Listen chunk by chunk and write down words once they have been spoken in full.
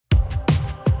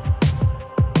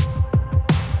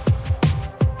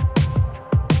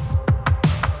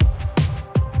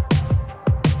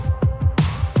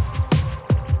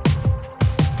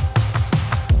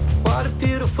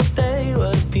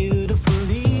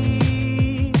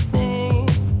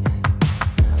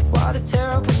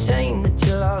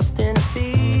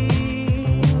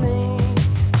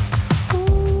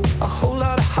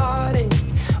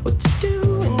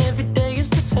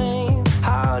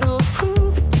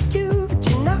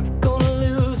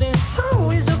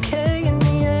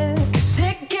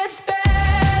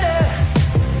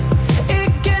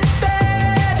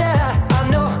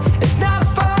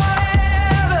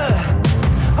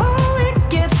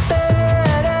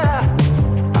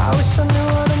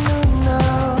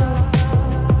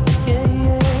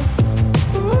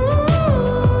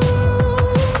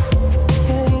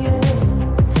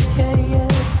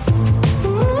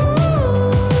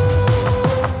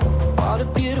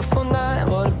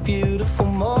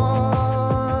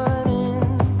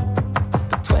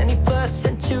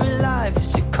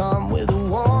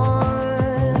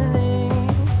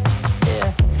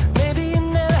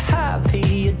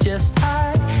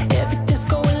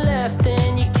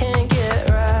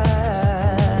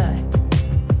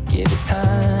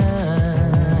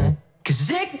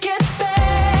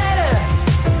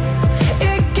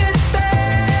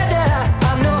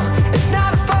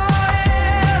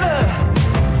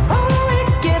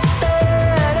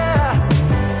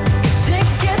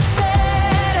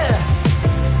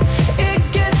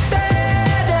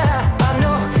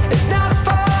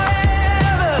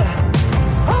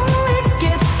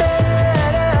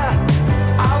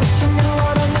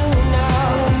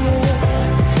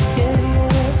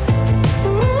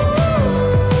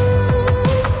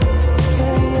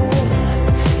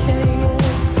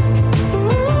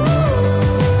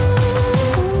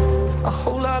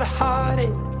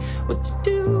what to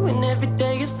do, and every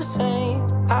day it's the same.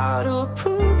 How to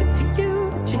prove it to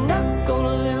you that you're not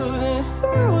gonna lose, and it's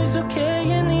always okay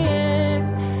in the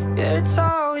end. Yeah, it's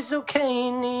always okay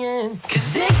in the end.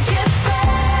 'Cause it gets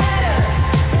better,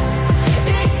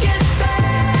 it gets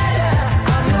better.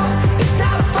 I know it's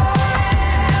not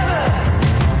forever.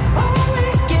 Oh,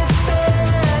 it gets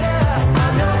better. I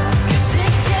know, 'cause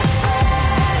it gets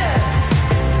better,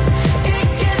 it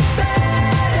gets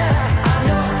better. I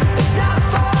know it's not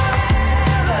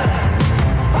forever.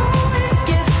 Oh, it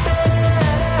gets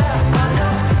better. I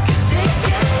know, 'cause it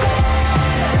gets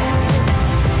better.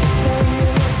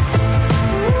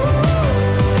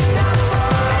 It's not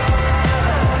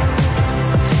forever.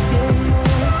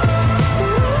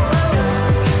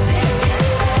 'Cause it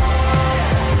gets better.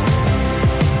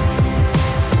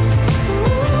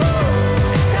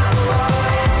 It's not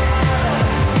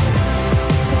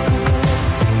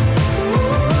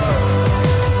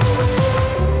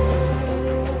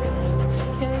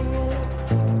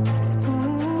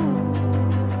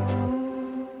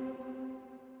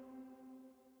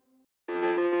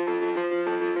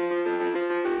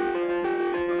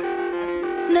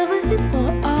Never hit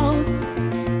more out,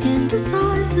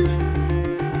 indecisive.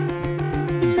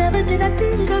 Never did I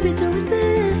think I'd be doing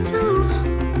this alone.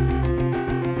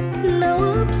 Now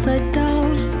upside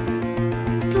down,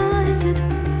 blinded.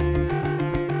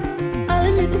 I'll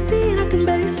admit defeat, I can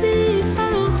barely sleep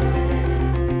now.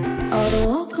 I'd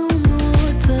walk on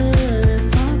water if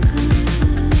I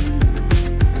could.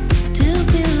 To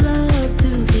be loved,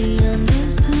 to be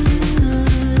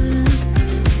understood.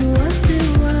 What's it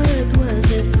worth? Was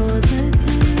it for the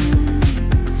good?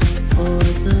 For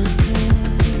the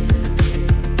good.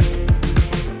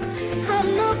 I'm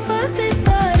not perfect,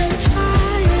 but I'm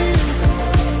trying.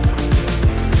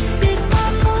 Pick my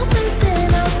moment, then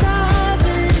I'll dive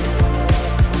in.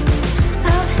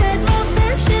 I've had my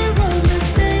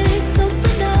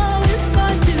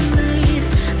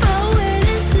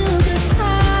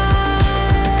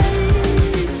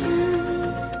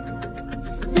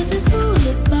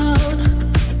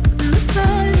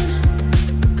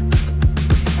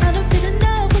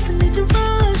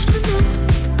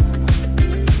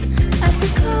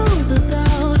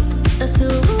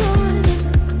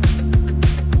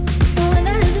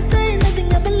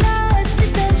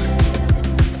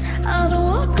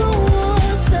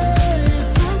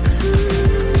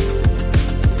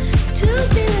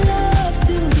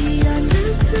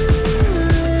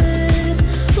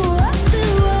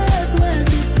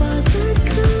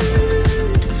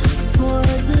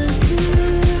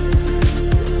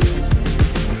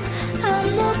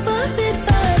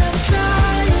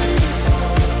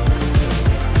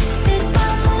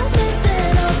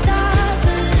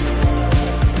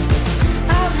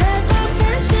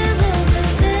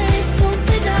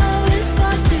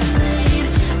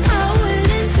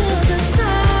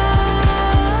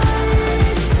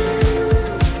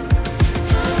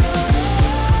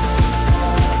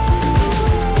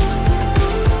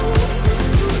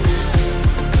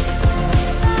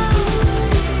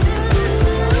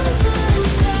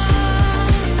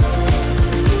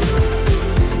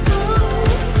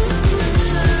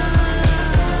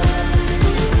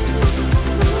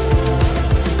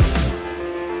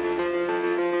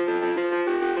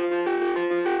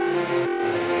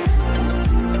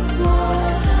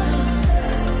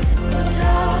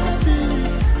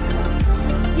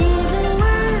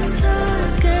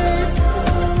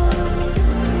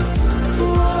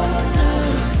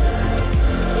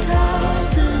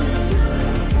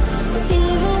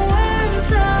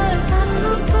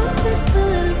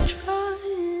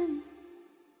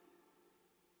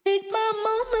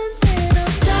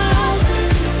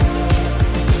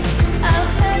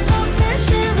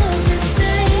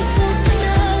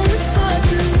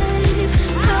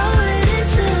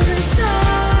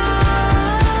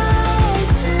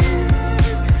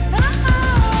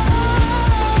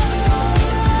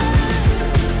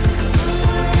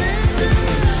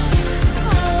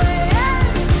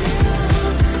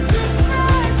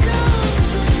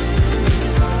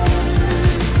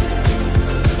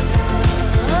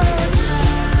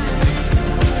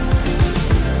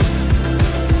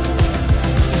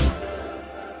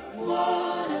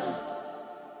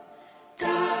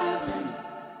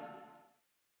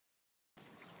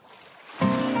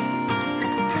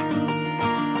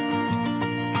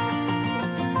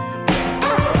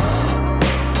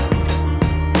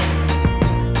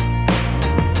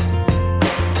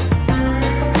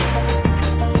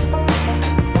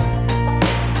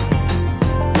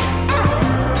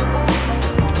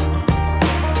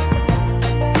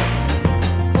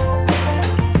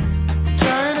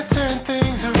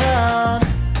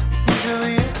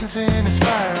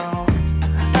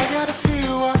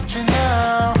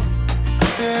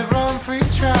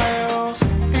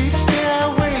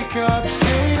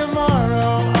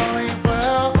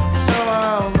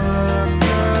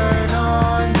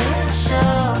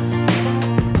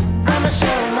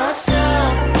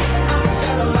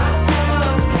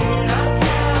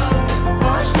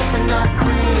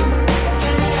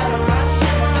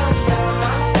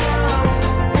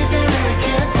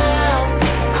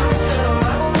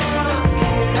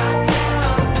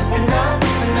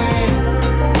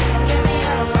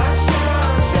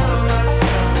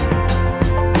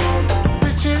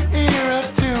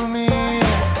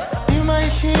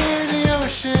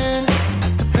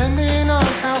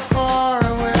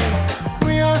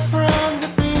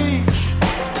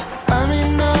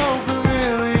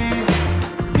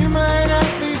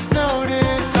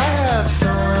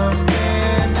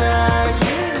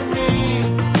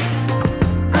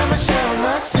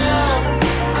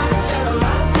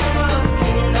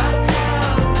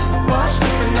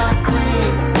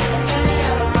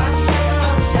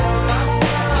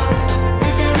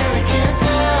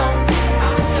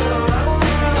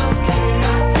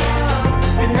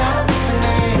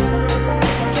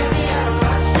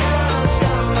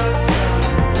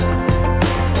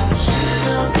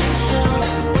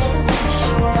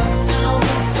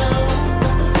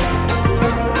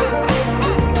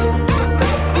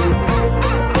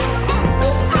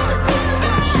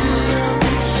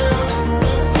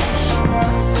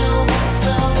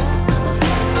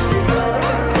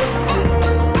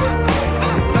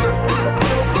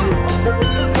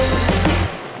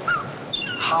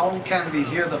How can we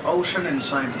hear the ocean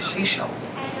inside the seashell?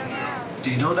 I don't know. Do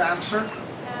you know the answer?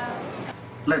 No.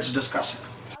 Let's discuss it.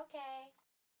 Okay.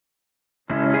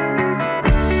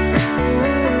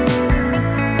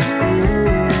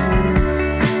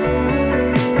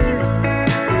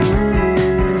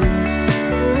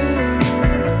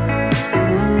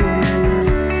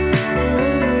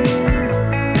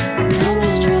 I'm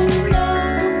just trying to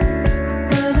know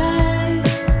what I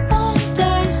wanna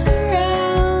die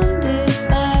surrounded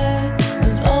by.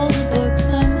 Of all the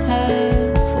books I'm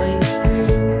halfway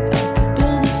through, I could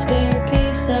build a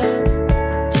staircase up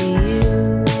to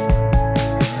you.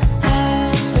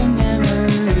 Half a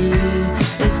memory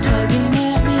is tugging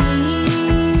at me.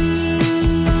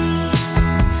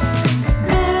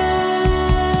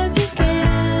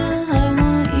 Abigail, I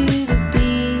want you to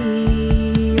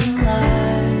be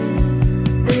alive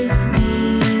with me.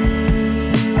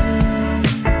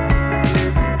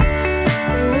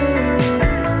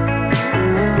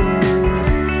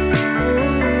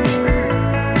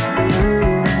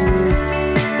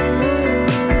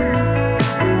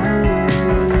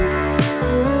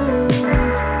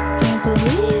 Can't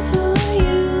believe who I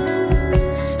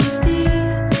used to be.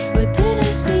 What did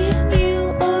I see in you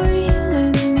or you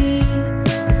in me?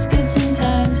 It's good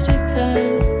sometimes to cut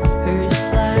her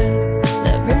slack.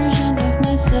 That version of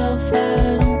myself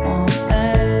I don't want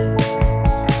back.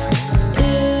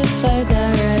 If I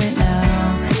die right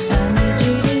now, I need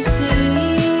you to see.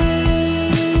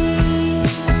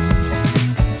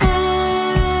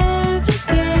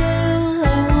 Abigail, I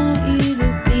want you to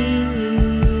be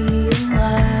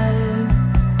alive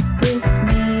with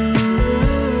me.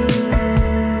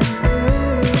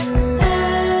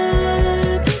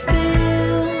 Abigail,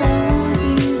 I want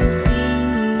you to be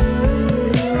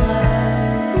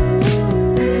alive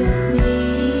with me.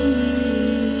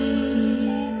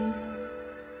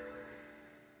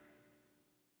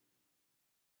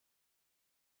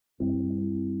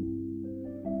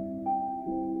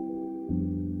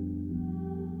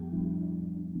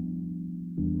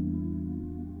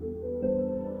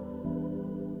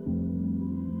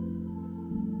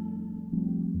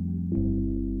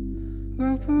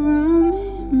 Wrap around me,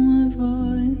 my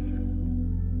vine.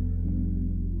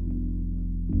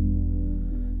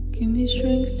 Give me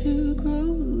strength to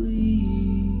grow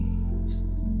leaves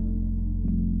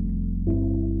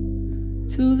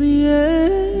till the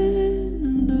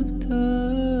end of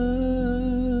time.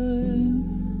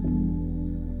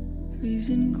 Please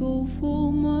engulf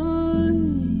all my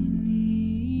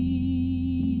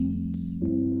needs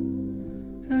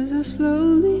as I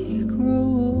slowly grow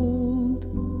old.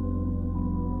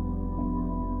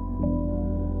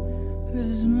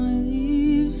 As my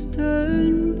leaves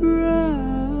turn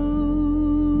brown,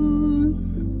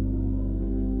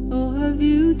 I'll have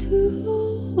you to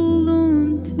hold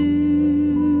on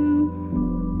to.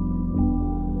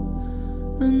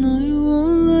 I know you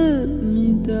won't let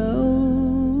me down.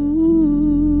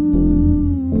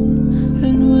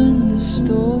 And when the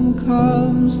storm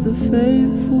comes, the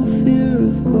fateful fear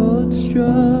of God's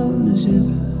drums,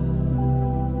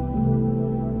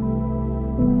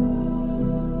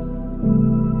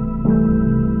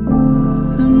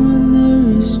 and when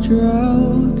there is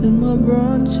drought and my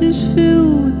branches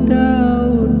fill with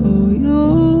doubt, oh,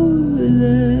 you're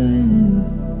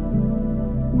there.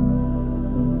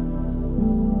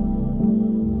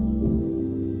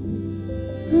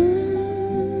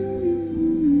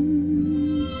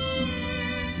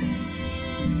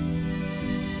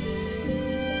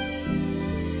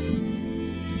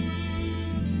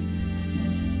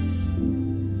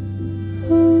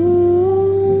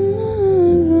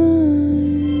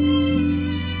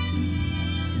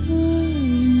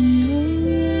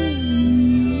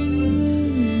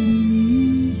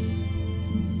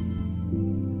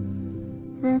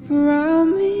 Wrap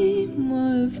around me,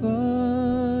 my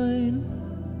vine.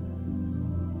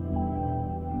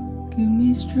 Give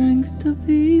me strength to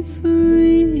be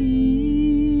free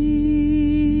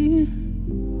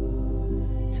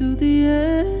till the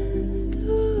end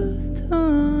of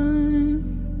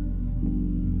time.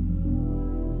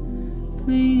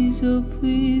 Please, oh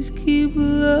please, keep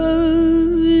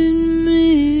loving